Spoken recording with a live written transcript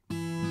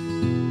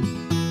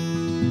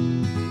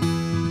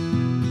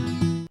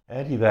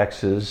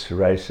Anti-Vaxxers,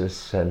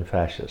 Racists and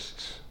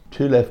Fascists.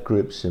 Two left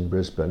groups in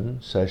Brisbane,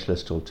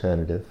 Socialist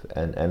Alternative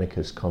and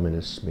Anarchist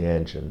Communists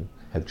Meanjin,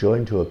 have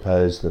joined to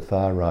oppose the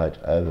far right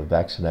over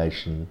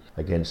vaccination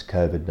against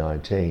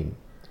COVID-19.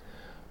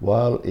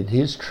 While it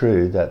is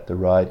true that the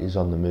right is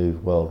on the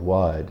move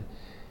worldwide,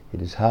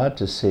 it is hard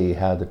to see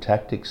how the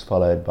tactics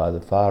followed by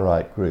the far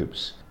right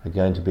groups are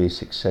going to be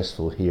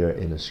successful here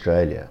in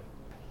Australia.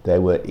 They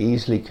were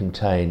easily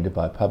contained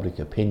by public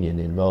opinion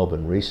in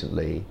Melbourne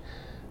recently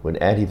when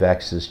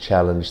anti-vaxxers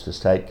challenged the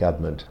state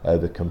government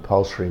over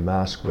compulsory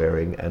mask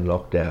wearing and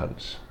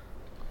lockdowns.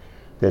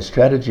 Their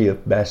strategy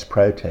of mass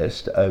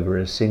protest over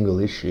a single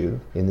issue,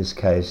 in this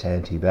case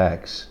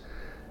anti-vax,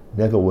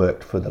 never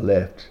worked for the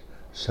left,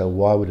 so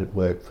why would it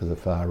work for the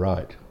far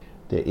right?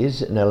 There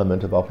is an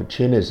element of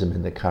opportunism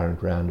in the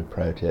current round of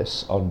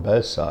protests on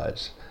both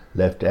sides,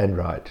 left and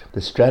right.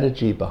 The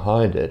strategy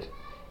behind it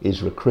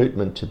is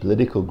recruitment to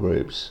political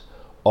groups,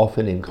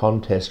 often in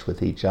contest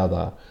with each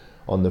other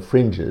on the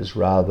fringes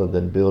rather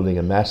than building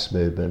a mass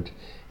movement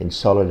in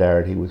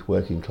solidarity with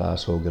working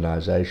class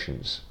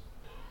organisations.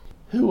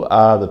 Who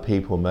are the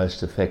people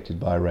most affected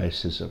by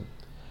racism?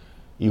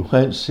 You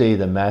won't see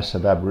the mass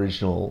of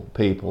Aboriginal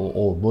people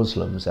or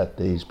Muslims at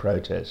these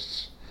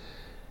protests.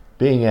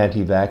 Being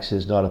anti-vax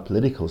is not a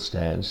political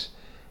stance,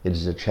 it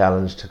is a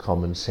challenge to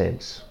common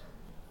sense.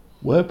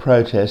 Were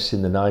protests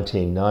in the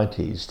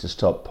 1990s to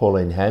stop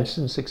Pauline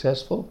Hanson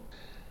successful?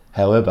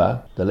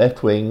 However, the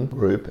left-wing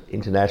group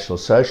International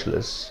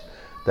Socialists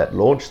that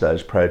launched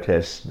those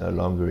protests no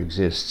longer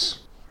exists.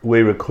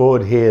 We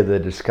record here the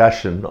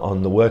discussion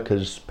on the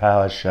Workers'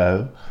 Power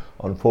Show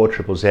on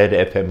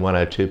 4ZZZ FM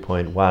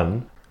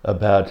 102.1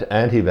 about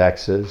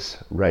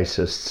anti-vaxxers,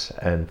 racists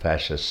and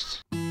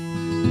fascists.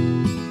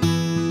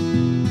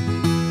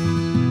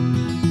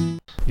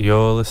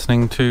 You're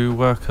listening to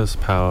Workers'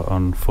 Power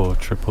on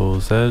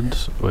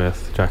 4ZZZ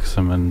with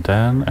Jackson and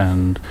Dan,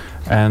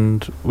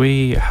 and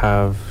we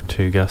have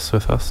two guests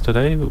with us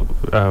today.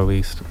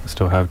 We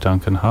still have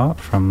Duncan Hart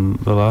from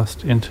the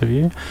last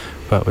interview,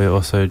 but we're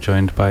also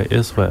joined by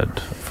Iswed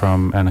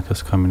from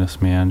Anarchist Communists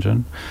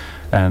Meanjin,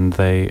 and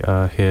they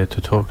are here to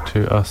talk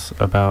to us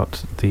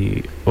about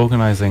the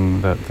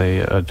organising that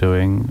they are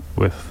doing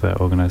with their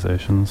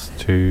organisations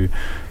to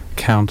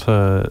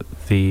counter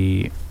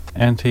the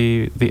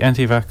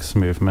anti-vax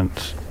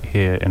movement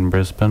here in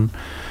Brisbane,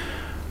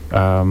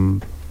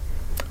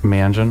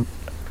 Meanjin.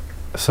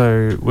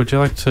 So, would you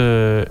like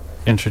to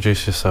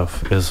introduce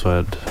yourself,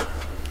 Iswed?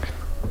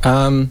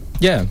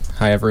 Yeah.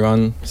 Hi,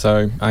 everyone.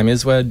 So, I'm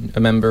Iswed,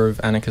 a member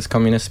of Anarchist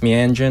Communists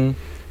Meanjin.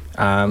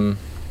 I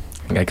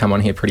think I come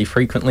on here pretty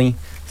frequently,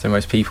 so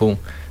most people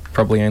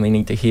probably only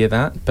need to hear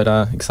that, but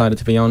excited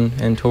to be on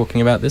and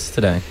talking about this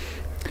today.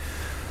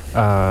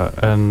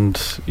 And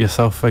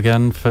yourself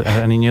again, for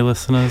any new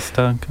listeners,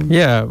 Duncan?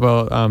 Yeah,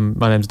 well,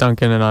 my name's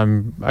Duncan,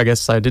 and I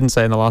guess I didn't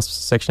say in the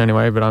last section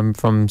anyway, but I'm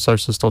from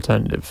Socialist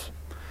Alternative.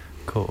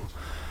 Cool.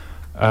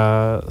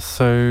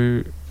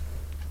 So,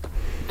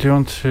 do you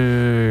want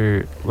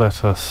to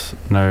let us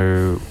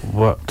know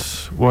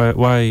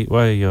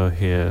why you're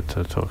here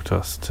to talk to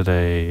us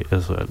today,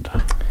 Iswed?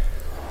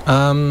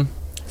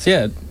 So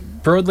yeah,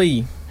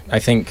 broadly, I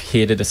think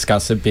here to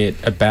discuss a bit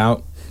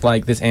about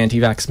like this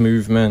anti-vax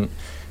movement,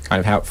 kind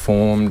of how it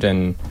formed,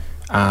 and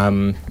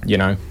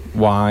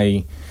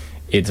why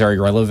it's very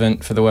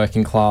relevant for the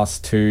working class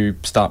to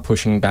start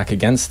pushing back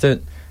against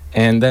it,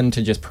 and then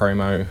to just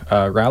promo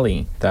a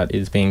rally that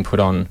is being put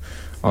on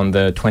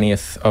the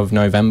 20th of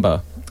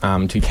November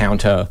to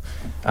counter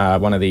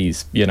one of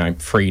these,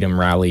 freedom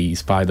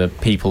rallies by the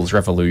People's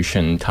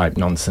Revolution type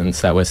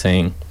nonsense that we're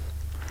seeing.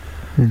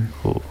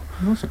 Cool.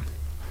 Awesome.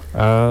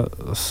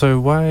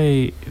 So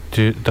why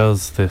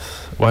does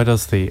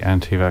the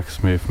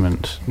anti-vax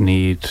movement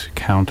need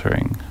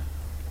countering?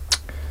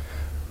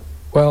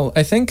 Well,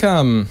 I think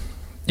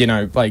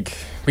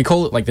we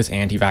call it like this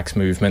anti-vax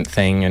movement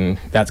thing, and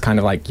that's kind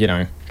of like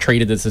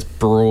treated as this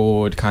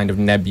broad kind of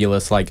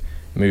nebulous like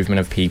movement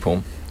of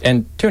people,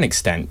 and to an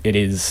extent it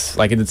is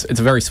like it's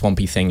a very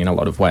swampy thing in a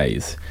lot of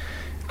ways.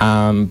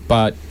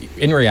 But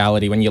in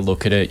reality, when you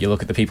look at it, you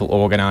look at the people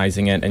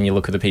organising it, and you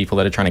look at the people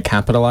that are trying to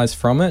capitalise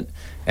from it,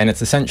 and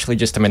it's essentially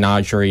just a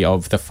menagerie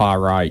of the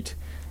far right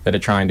that are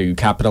trying to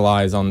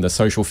capitalise on the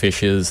social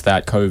fissures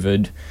that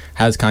COVID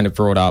has kind of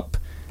brought up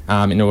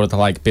in order to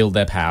like build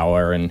their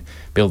power and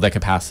build their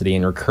capacity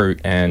and recruit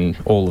and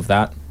all of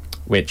that,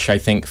 which I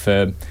think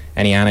for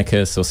any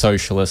anarchists or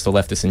socialists or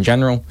leftists in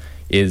general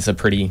is a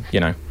pretty,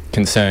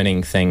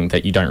 concerning thing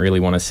that you don't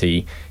really want to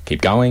see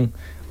keep going.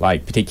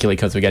 Like, particularly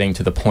because we're getting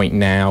to the point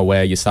now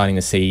where you're starting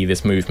to see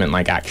this movement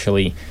like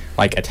actually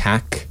like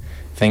attack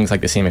things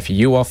like the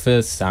CMFU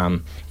office.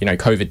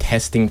 COVID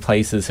testing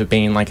places have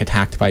been like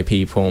attacked by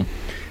people.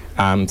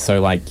 So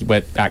like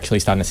we're actually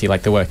starting to see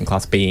like the working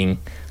class being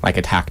like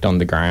attacked on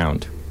the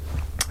ground.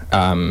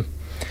 And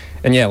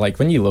yeah, like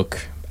when you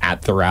look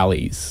at the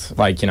rallies,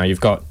 like,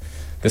 you've got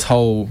this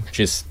whole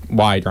just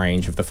wide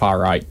range of the far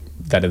right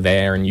that are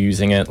there and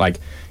using it. Like,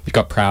 you've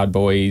got Proud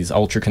Boys,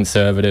 Ultra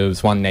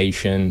Conservatives, One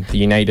Nation, the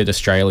United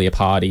Australia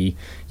Party,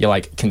 your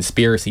like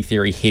conspiracy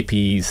theory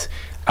hippies.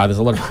 There's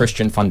a lot of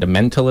Christian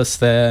fundamentalists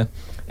there,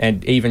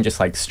 and even just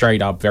like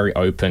straight up very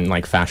open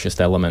like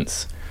fascist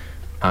elements.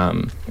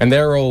 And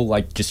they're all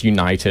like just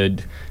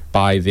united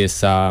by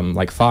this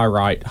like far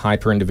right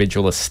hyper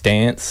individualist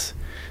stance.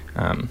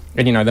 And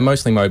you know, they're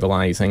mostly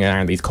mobilizing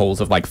around these calls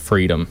of like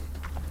freedom,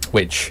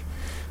 which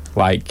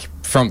like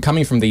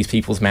coming from these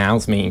people's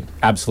mouths mean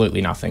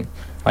absolutely nothing.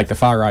 Like the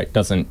far right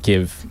doesn't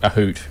give a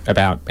hoot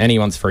about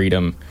anyone's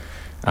freedom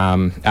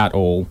at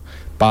all,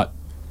 but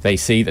they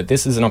see that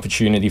this is an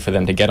opportunity for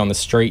them to get on the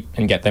street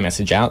and get their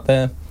message out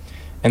there.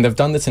 And they've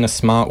done this in a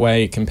smart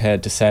way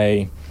compared to,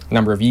 say, a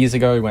number of years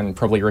ago when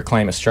probably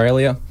Reclaim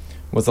Australia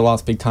was the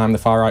last big time the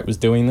far right was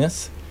doing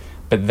this.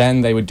 But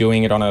then they were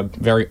doing it on a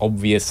very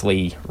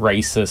obviously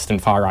racist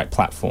and far right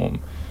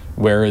platform.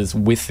 Whereas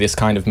with this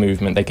kind of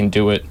movement, they can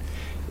do it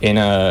in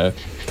a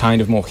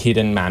kind of more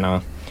hidden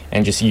manner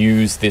and just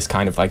use this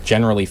kind of like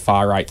generally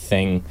far right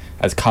thing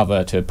as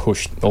cover to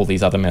push all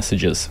these other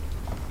messages.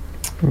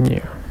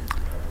 Yeah.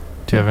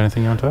 Do you have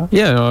anything you want to add?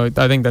 Yeah, no,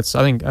 I think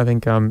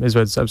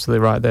Iswed's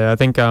absolutely right there. I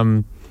think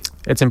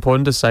it's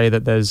important to say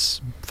that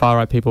there's far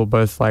right people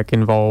both like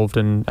involved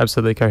and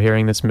absolutely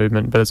cohering this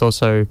movement, but it's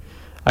also,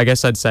 I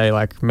guess I'd say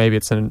like maybe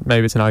it's an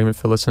argument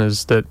for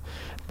listeners that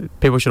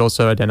people should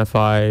also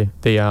identify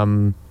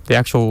the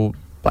actual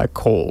like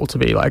call to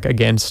be like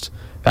against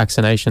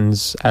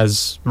vaccinations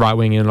as right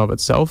wing in and of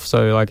itself.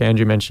 So like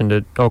Andrew mentioned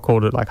it or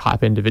called it like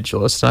hyper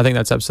individualist, and I think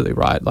that's absolutely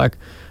right. Like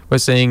we're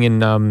seeing in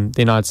the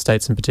United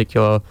States in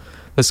particular,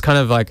 this kind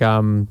of like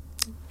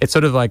it's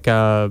sort of like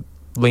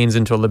leans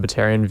into a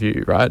libertarian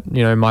view, right?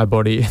 You know, my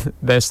body,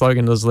 their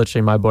slogan is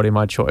literally my body,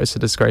 my choice, a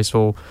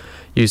disgraceful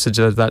usage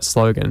of that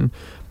slogan.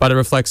 But it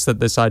reflects that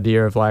this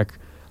idea of like,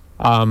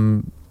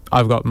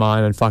 I've got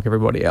mine and fuck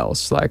everybody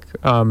else. Like,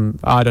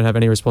 I don't have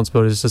any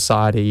responsibility to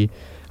society.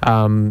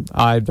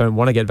 I don't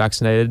want to get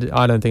vaccinated.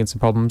 I don't think it's a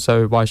problem,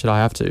 so why should I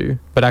have to?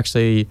 But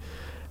actually,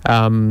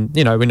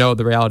 you know, we know what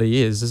the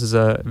reality is. This is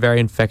a very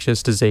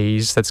infectious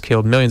disease that's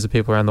killed millions of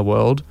people around the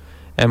world.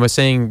 And we're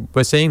seeing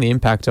the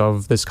impact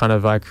of this kind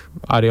of like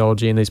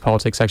ideology and these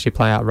politics actually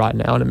play out right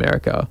now in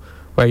America,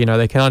 where, you know,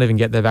 they cannot even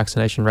get their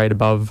vaccination rate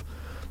above,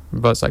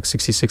 it's like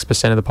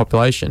 66% of the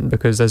population,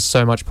 because there's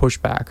so much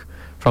pushback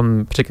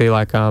from particularly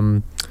like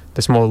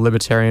this more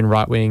libertarian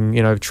right-wing,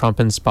 you know,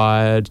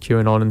 Trump-inspired,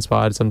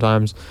 QAnon-inspired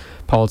sometimes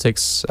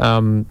politics,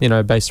 you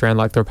know, based around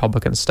like the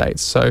Republican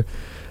states. So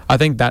I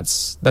think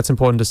that's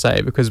important to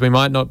say, because we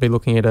might not be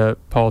looking at a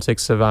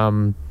politics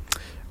of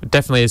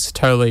definitely is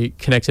totally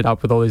connected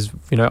up with all these,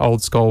 you know,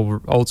 old school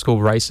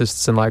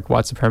racists and like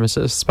white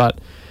supremacists, but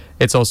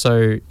it's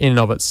also in and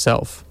of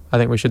itself, I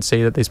think we should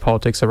see that these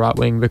politics are right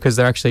wing, because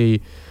they're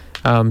actually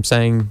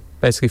saying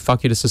basically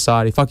fuck you to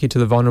society, fuck you to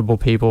the vulnerable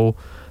people,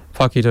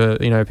 fuck you to,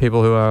 you know,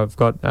 people who have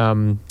got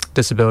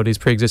disabilities,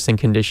 pre-existing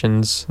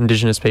conditions,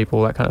 Indigenous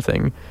people, that kind of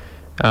thing.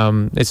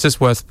 It's just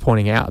worth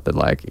pointing out that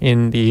like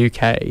in the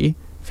UK,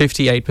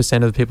 58%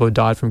 of the people who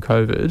died from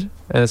COVID,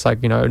 and it's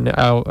like, you know,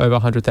 now over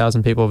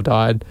 100,000 people have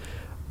died,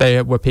 they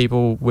were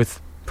people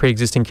with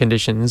pre-existing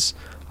conditions,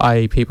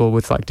 i.e. people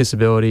with like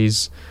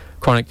disabilities,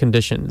 chronic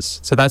conditions.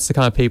 So that's the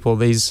kind of people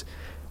the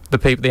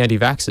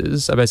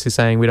anti-vaxxers are basically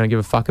saying we don't give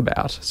a fuck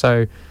about.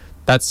 So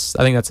I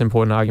think that's an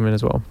important argument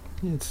as well.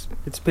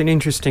 It's been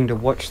interesting to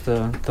watch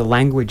the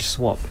language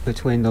swap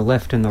between the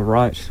left and the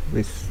right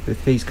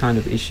with these kind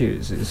of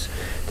issues. Is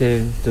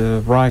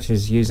the right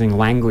is using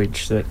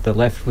language that the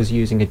left was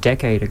using a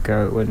decade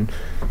ago, and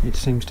it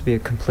seems to be a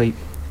complete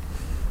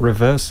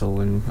reversal.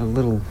 And a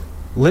little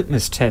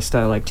litmus test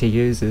I like to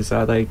use is,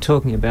 are they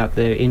talking about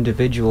their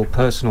individual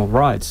personal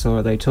rights, or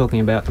are they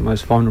talking about the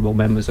most vulnerable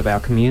members of our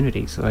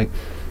community? So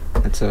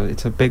it's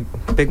a big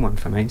one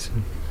for me. So.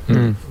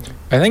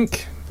 I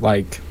think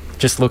like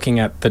just looking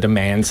at the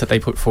demands that they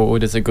put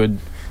forward is a good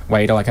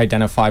way to like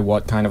identify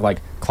what kind of like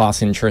class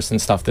interests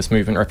and stuff this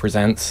movement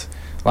represents.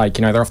 Like,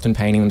 you know, they're often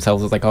painting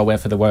themselves as like, oh, we're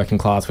for the working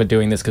class, we're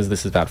doing this because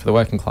this is bad for the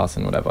working class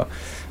and whatever.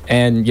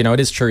 And, you know, it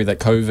is true that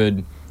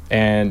COVID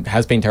and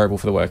has been terrible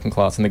for the working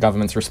class, and the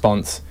government's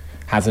response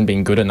hasn't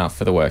been good enough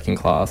for the working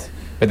class.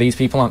 But these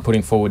people aren't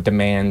putting forward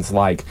demands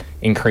like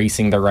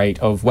increasing the rate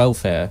of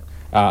welfare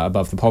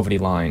above the poverty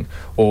line,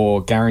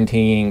 or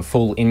guaranteeing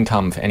full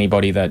income for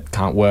anybody that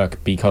can't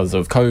work because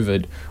of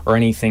COVID, or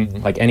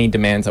anything like any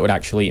demands that would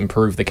actually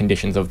improve the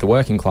conditions of the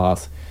working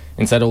class.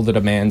 Instead, all the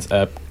demands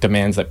are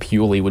demands that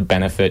purely would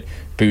benefit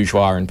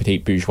bourgeois and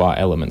petite bourgeois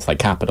elements like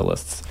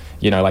capitalists,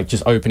 you know, like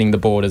just opening the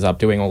borders up,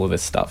 doing all of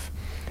this stuff.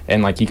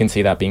 And like you can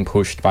see that being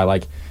pushed by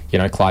like, you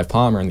know, Clive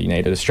Palmer and the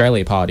United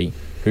Australia Party,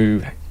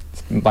 who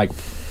like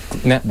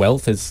net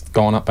wealth has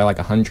gone up by like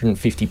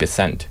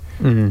 150%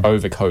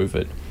 over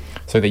COVID.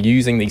 So they're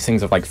using these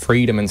things of like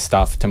freedom and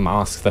stuff to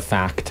mask the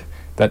fact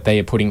that they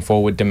are putting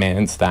forward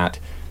demands that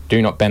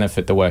do not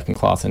benefit the working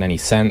class in any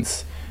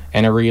sense,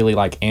 and are really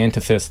like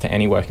antithesis to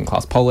any working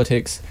class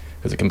politics,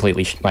 because it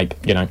completely like,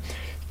 you know,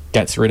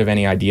 gets rid of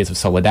any ideas of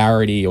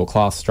solidarity or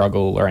class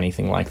struggle or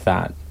anything like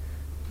that.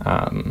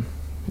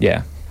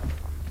 Yeah.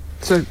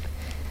 So,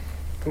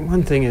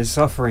 one thing is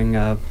offering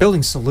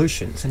building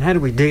solutions, and how do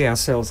we dig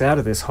ourselves out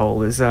of this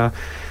hole? Is how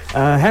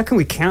can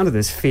we counter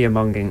this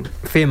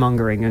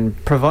fear-mongering,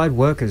 and provide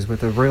workers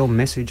with a real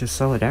message of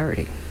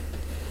solidarity?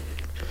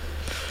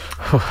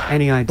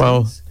 Any ideas?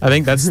 Well, I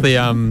think that's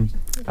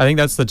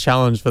the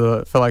challenge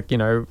for like, you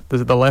know,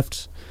 the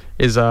left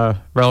is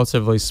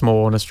relatively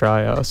small in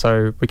Australia,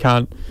 so we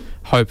can't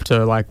hope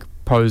to like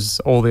pose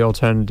all the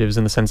alternatives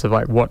in the sense of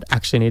like what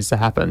actually needs to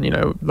happen. You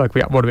know, like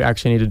what do we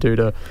actually need to do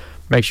to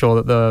make sure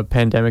that the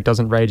pandemic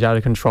doesn't rage out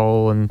of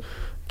control and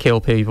kill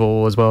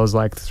people, as well as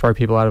like throw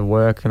people out of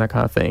work and that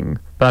kind of thing.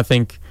 But I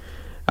think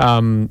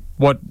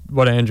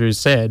what Andrew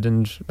said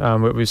and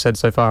what we've said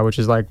so far, which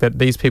is like that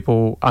these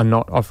people are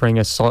not offering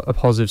a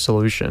positive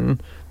solution,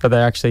 but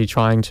they're actually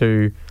trying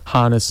to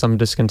harness some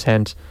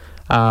discontent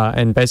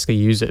and basically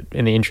use it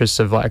in the interests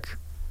of like,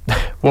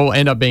 will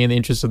end up being in the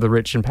interests of the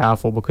rich and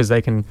powerful, because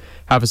they can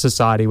have a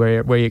society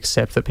where we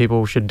accept that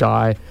people should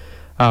die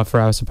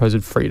for our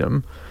supposed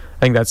freedom.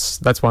 I think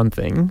that's one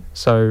thing.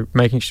 So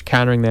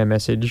countering their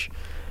message.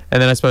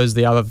 And then I suppose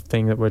the other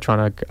thing that we're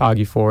trying to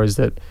argue for is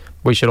that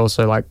we should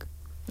also like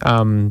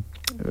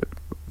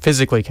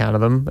physically counter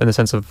them, in the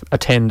sense of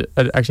attend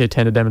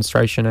a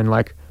demonstration and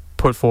like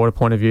put forward a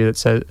point of view that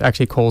says,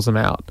 actually calls them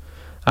out.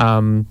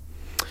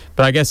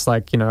 But I guess,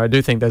 like, you know, I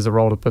do think there's a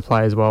role to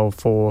play as well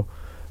for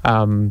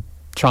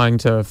trying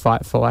to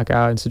fight for like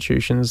our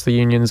institutions, the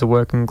unions, the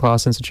working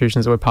class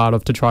institutions that we're part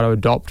of, to try to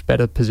adopt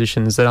better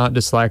positions that aren't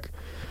just like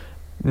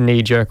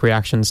knee-jerk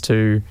reactions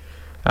to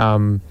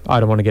I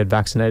don't want to get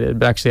vaccinated,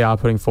 but actually are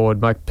putting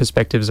forward like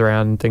perspectives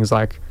around things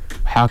like,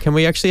 how can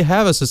we actually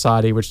have a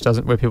society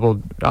where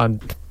people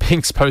aren't being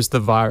exposed to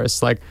the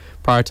virus, like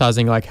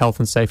prioritizing like health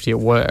and safety at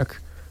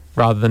work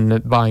rather than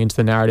buying into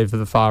the narrative of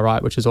the far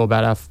right, which is all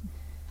about our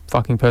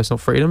fucking personal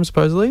freedom,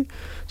 supposedly,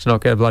 to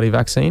not get a bloody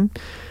vaccine.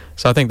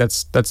 So I think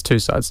that's two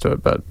sides to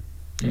it. But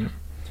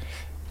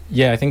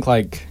yeah, I think,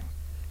 like,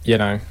 you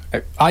know,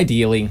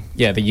 ideally,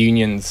 yeah, the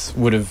unions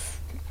would have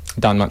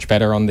done much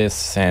better on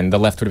this, and the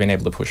left would have been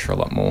able to push for a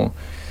lot more.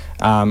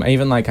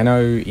 Even like, I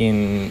know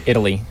in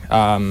Italy,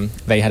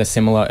 they had a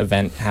similar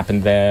event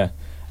happen there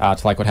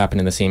to like what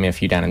happened in the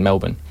CMFU down in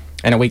Melbourne.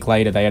 And a week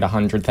later, they had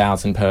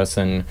 100,000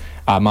 person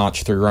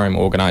march through Rome,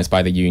 organised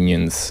by the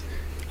unions,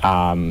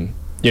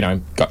 you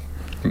know,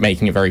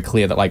 making it very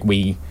clear that like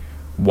we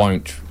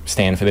won't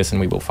stand for this and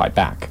we will fight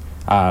back.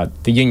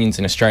 The unions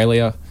in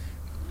Australia,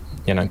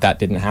 you know, that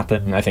didn't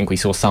happen. I think we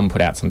saw some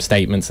put out some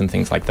statements and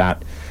things like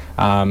that.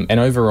 And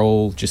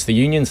overall, just the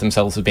unions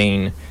themselves have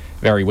been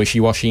very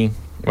wishy-washy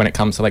when it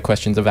comes to like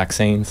questions of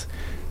vaccines.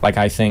 Like,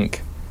 I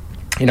think,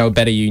 you know, a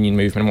better union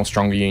movement, a more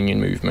stronger union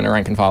movement, a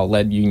rank and file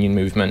led union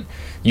movement,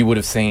 you would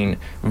have seen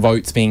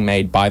votes being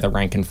made by the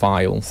rank and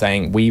file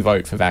saying, we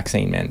vote for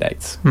vaccine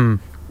mandates.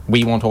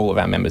 We want all of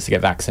our members to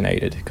get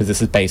vaccinated because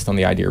this is based on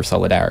the idea of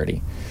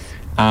solidarity.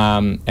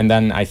 And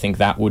then I think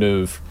that would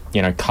have,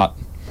 you know, cut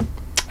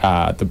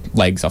the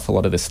legs off a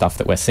lot of this stuff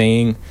that we're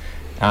seeing.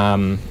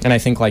 And I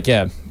think, like,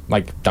 yeah,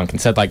 like Duncan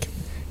said, like,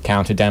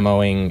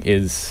 counter-demoing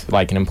is,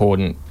 like, an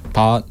important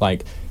part,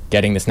 like,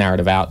 getting this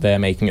narrative out there,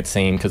 making it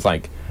seem, because,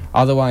 like,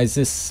 otherwise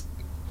this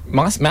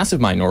massive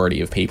minority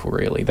of people,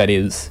 really, that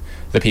is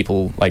the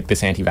people, like,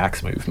 this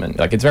anti-vax movement,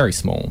 like, it's very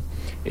small.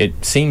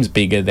 It seems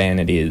bigger than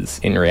it is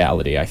in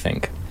reality, I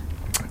think.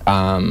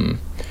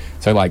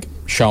 So, like,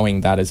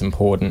 showing that is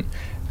important.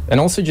 And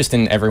also just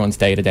in everyone's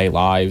day-to-day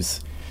lives,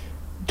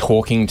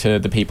 talking to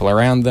the people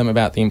around them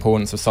about the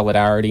importance of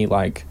solidarity.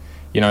 Like,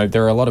 you know,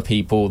 there are a lot of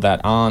people that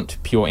aren't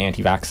pure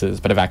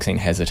anti-vaxxers but are vaccine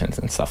hesitant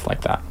and stuff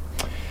like that.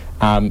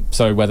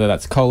 So whether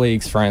that's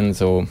colleagues,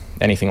 friends, or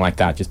anything like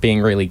that, just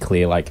being really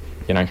clear, like,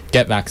 you know,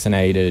 get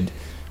vaccinated,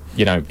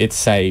 you know, it's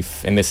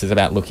safe, and this is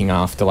about looking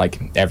after, like,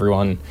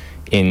 everyone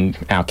in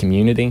our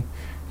community.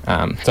 So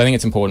I think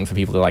it's important for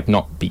people to, like,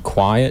 not be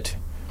quiet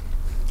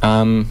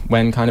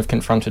when kind of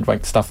confronted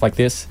like stuff like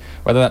this,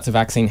 whether that's a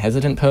vaccine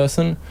hesitant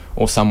person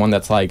or someone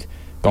that's like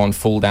gone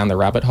full down the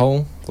rabbit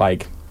hole.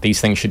 Like, these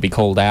things should be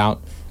called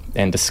out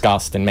and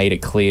discussed and made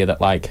it clear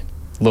that, like,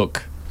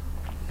 look,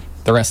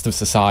 the rest of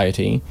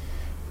society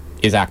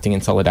is acting in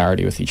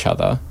solidarity with each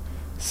other,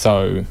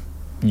 so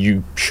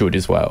you should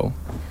as well.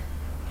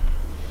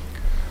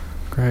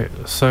 Great.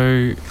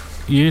 So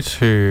you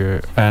two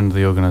and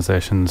the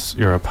organisations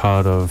you're a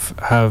part of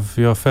have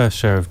your fair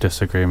share of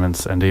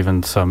disagreements and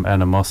even some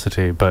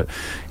animosity, but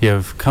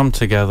you've come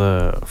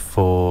together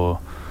for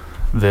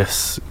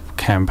this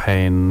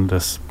campaign,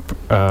 this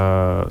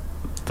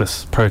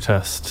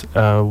protest.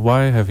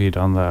 Why have you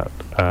done that,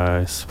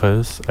 I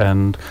suppose?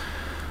 And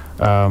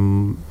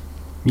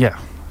yeah,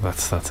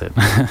 that's it.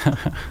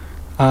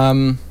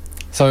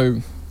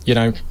 So, you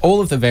know,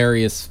 all of the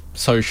various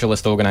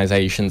socialist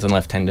organisations and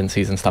left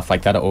tendencies and stuff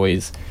like that are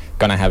always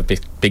going to have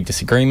big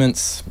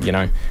disagreements. You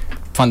know,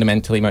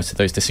 fundamentally, most of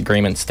those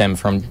disagreements stem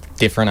from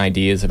different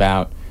ideas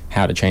about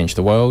how to change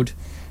the world.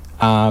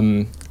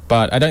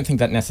 But I don't think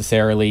that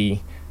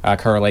necessarily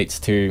correlates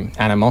to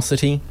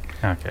animosity.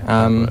 Okay.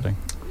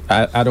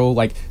 at all.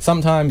 Like,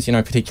 sometimes, you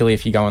know, particularly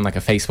if you go in like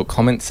a Facebook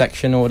comment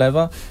section or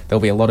whatever,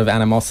 there'll be a lot of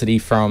animosity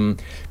from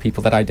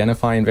people that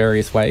identify in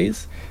various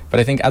ways. But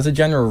I think as a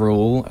general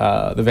rule,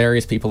 the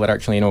various people that are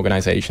actually in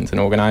organizations and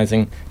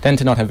organizing tend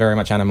to not have very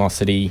much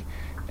animosity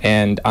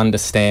and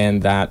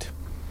understand that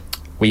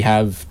we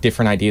have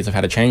different ideas of how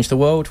to change the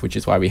world, which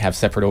is why we have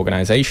separate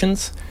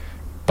organizations.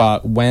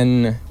 But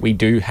when we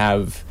do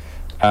have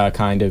a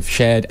kind of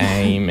shared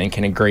aim and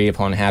can agree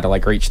upon how to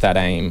like reach that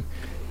aim,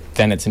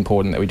 then it's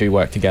important that we do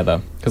work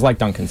together. Because like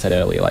Duncan said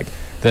earlier, like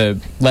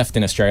the left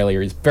in Australia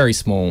is very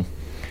small.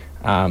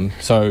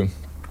 So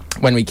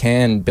when we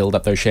can build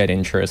up those shared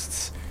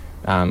interests,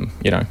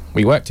 you know,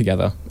 we work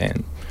together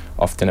and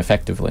often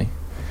effectively.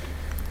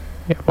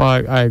 Yeah, well,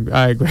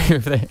 I agree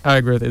with that. I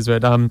agree with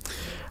Iswed.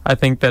 I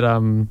think that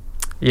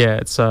yeah,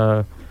 it's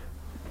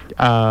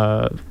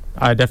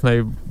I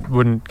definitely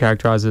wouldn't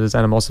characterize it as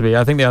animosity.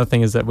 I think the other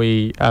thing is that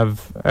we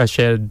have a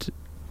shared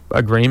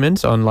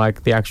agreement on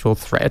like the actual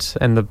threat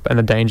and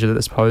the danger that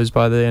is posed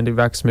by the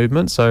anti-vax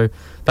movement. So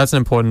that's an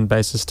important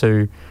basis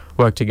to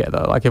work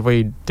together. Like if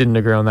we didn't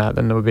agree on that,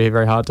 then it would be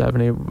very hard to have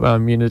any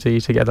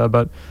unity together.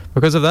 But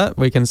because of that,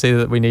 we can see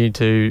that we need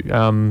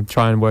to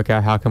try and work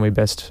out how can we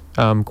best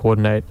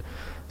coordinate.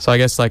 So I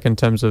guess like in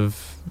terms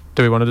of,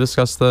 do we want to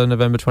discuss the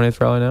November 20th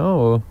rally now,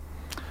 or?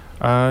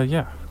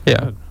 Yeah.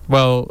 Yeah.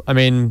 Well, I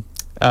mean,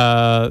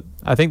 I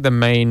think the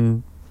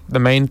main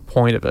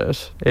point of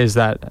it is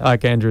that,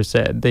 like Andrew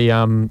said, the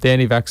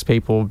anti-vax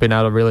people have been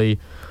able to really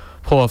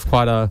pull off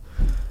quite a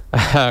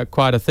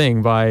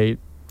thing by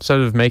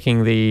sort of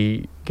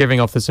giving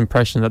off this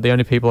impression that the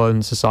only people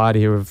in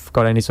society who have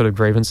got any sort of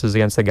grievances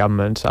against the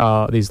government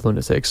are these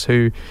lunatics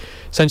who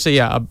essentially,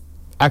 are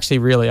actually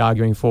really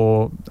arguing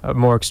for a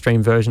more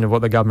extreme version of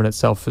what the government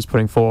itself is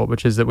putting forward,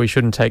 which is that we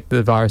shouldn't take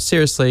the virus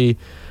seriously,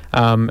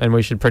 and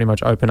we should pretty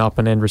much open up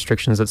and end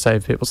restrictions that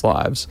save people's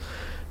lives.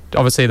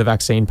 Obviously, the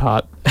vaccine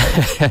part,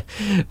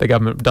 the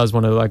government does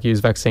want to like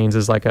use vaccines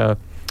as like a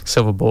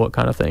silver bullet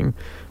kind of thing,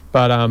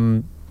 but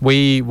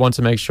we want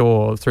to make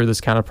sure through this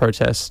counter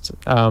protest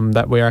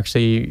that we're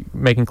actually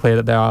making clear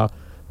that there are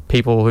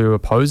people who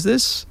oppose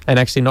this, and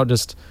actually not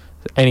just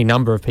any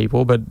number of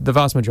people, but the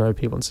vast majority of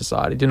people in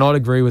society do not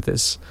agree with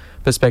this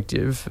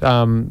perspective,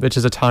 which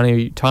is a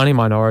tiny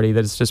minority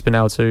that's just been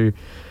able to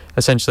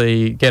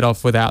essentially get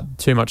off without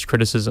too much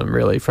criticism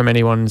really from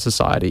anyone in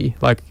society.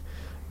 Like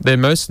the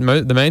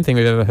main thing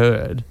we've ever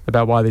heard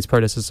about why these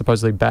protests are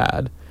supposedly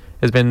bad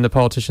has been the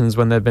politicians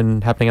when they've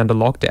been happening under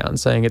lockdown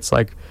saying it's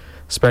like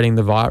spreading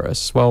the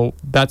virus. Well,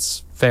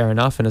 that's fair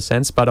enough in a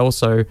sense, but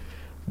also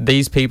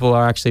these people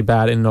are actually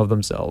bad in and of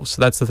themselves.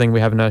 So that's the thing we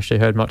haven't actually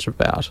heard much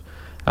about.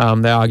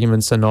 Their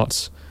arguments are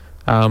not,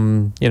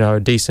 a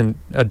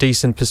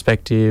decent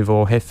perspective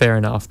or fair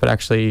enough, but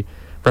actually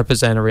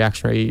represent a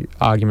reactionary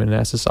argument in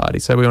our society.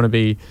 So we want to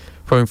be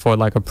putting forward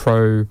like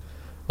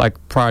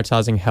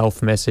prioritizing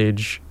health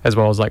message as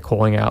well as like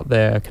calling out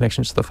their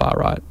connections to the far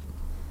right.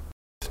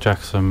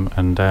 Jackson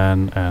and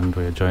Dan, and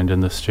we're joined in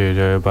the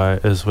studio by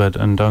Iswed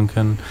and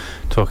Duncan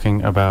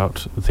talking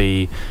about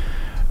the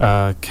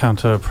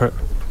counter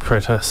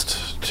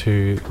protest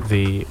to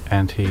the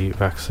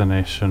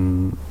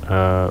anti-vaccination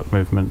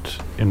movement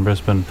in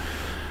Brisbane.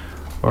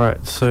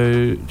 Alright,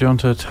 so do you want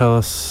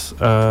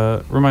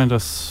to remind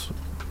us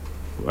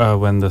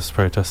when this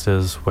protest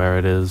is, where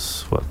it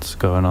is, what's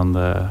going on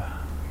there?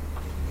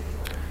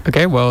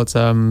 Okay, well it's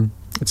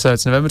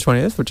November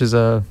 20th, which is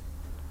I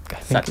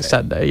think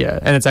Saturday, yeah.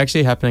 And it's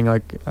actually happening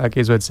like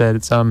Iswed said,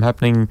 it's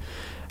happening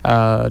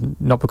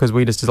not because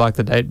we just dislike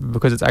the date, but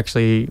because it's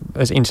actually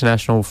an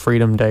International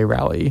Freedom Day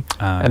rally.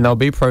 And there'll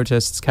be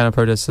protests, counter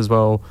protests as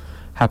well,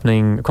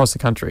 happening across the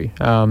country.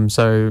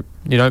 So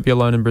you don't be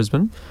alone in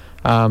Brisbane.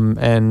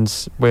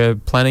 And we're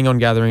planning on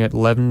gathering at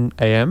 11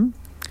 a.m.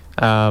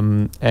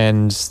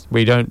 And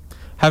we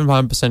haven't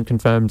 100%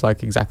 confirmed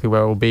like exactly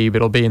where it will be, but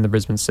it'll be in the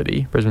Brisbane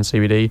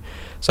CBD.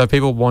 So if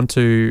people want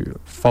to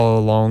follow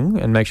along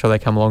and make sure they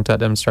come along to that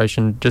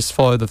demonstration, just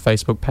follow the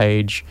Facebook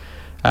page,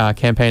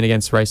 Campaign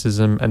Against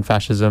Racism and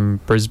Fascism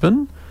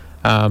Brisbane,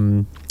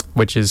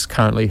 which is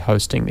currently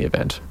hosting the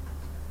event.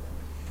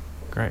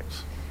 Great.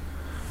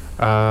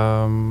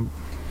 Oh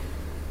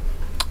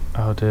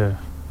dear,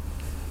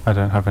 I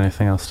don't have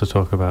anything else to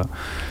talk about.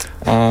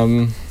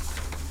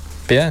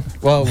 But yeah,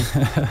 well,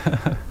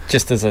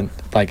 just as a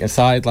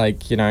aside,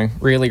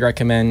 really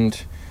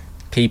recommend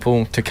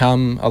people to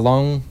come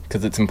along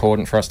because it's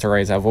important for us to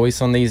raise our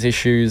voice on these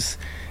issues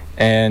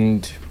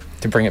and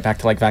to bring it back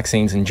to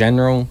vaccines in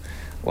general.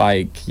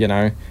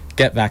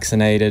 Get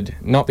vaccinated,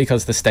 not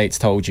because the state's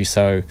told you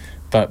so,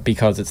 but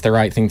because it's the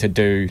right thing to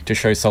do to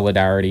show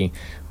solidarity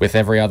with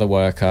every other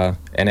worker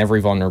and every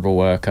vulnerable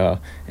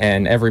worker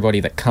and everybody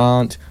that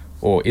can't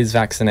or is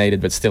vaccinated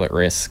but still at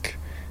risk.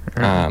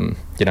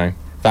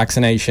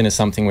 Vaccination is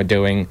something we're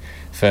doing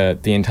for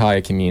the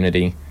entire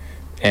community,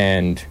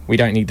 and we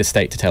don't need the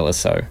state to tell us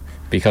so,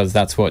 because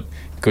that's what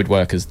good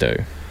workers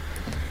do.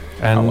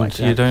 And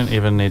you don't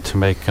even need to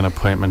make an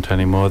appointment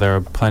anymore. There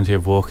are plenty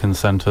of walk-in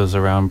centres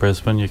around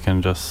Brisbane. You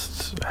can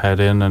just head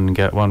in and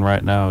get one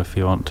right now if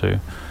you want to.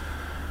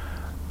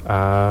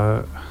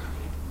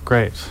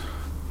 Great.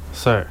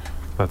 So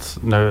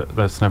that's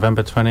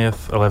November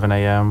 20th, 11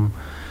 a.m.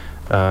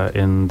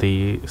 In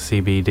the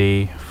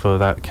CBD for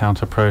that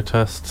counter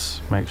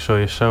protests. Make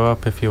sure you show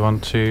up if you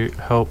want to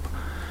help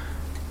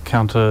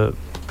counter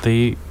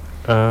the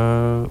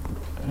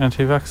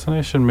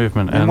anti-vaccination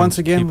movement. And once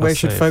again, where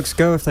should safe. folks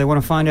go if they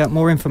want to find out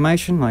more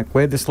information, like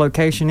where this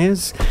location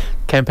is?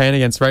 Campaign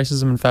Against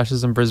Racism and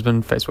Fascism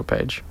Brisbane Facebook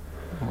page.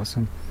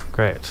 Awesome.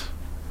 Great.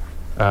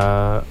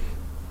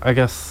 I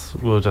guess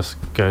we'll just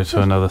go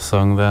to another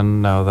song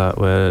then, now that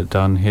we're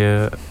done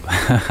here.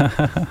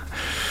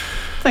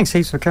 Thanks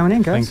heaps for coming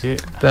in, guys. Thank you.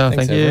 Thanks,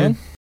 Thank you. everyone.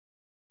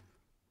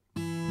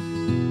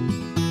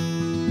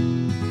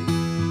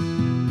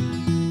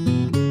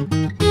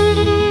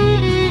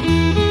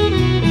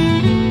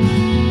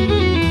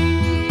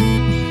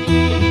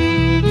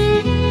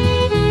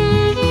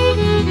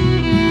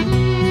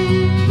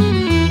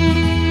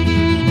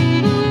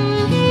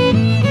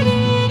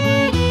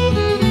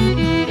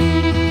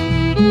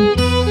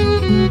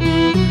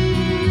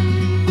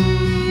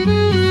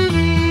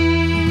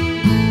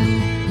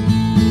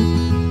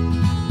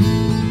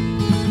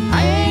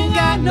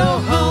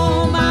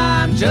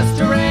 Just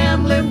a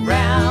rambling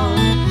round,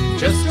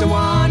 just a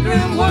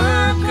wandering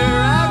worker.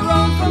 I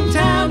roam from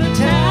town to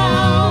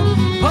town.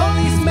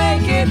 Police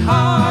make it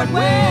hard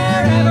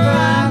wherever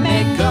I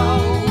may go.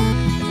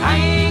 And I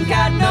ain't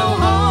got no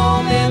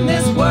home in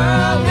this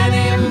world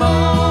anymore.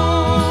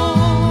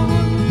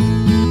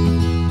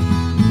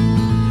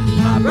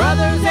 My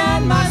brothers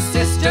and my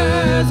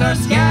sisters are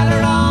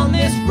scattered on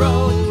this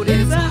road.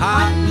 It's a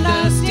hot and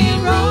dusty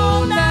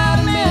road that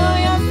a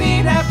million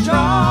feet have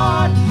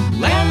trod.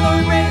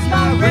 Landlord raised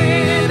my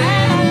rent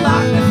and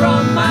locked me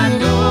from my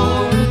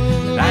door.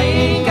 But I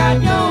ain't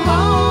got no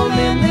home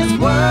in this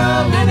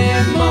world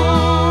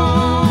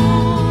anymore.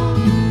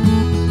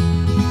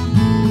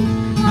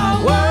 I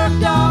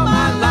worked all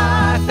my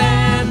life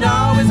and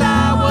always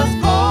I was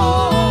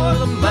poor.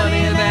 The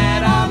money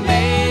that I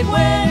made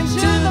went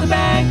to the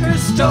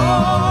banker's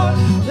store.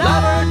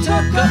 Lover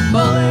took a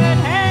bullet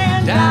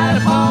and died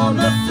upon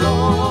the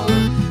floor.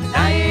 And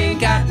I ain't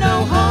got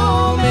no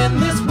home in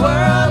this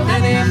world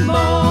anymore.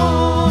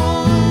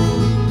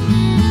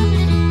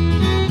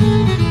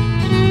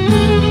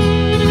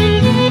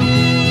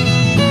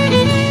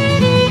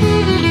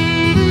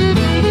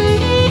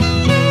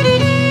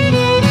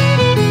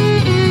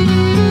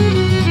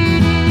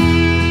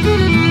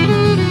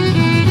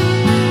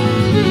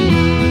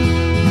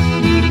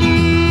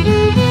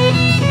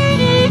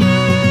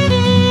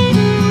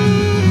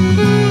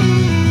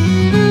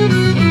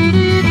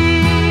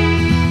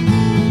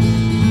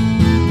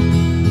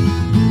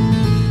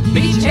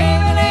 Beach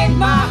Haven ain't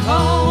my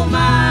home,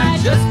 I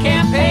just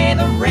can't pay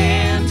the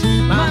rent.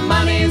 My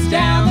money's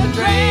down the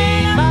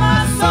drain,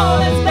 my soul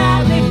is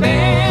badly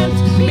bent.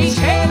 Beach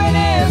Haven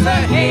is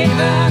a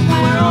haven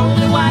where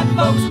only white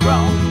folks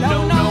roam.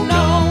 No, no,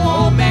 no,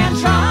 old man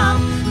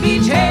Trump.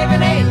 Beach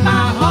Haven ain't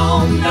my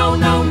home. No,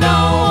 no,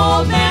 no,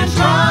 old man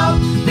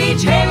Trump.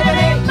 Beach Haven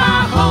ain't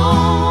my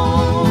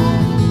home.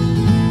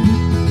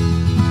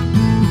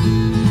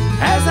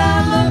 As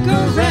I look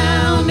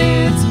around,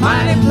 it's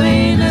mighty plain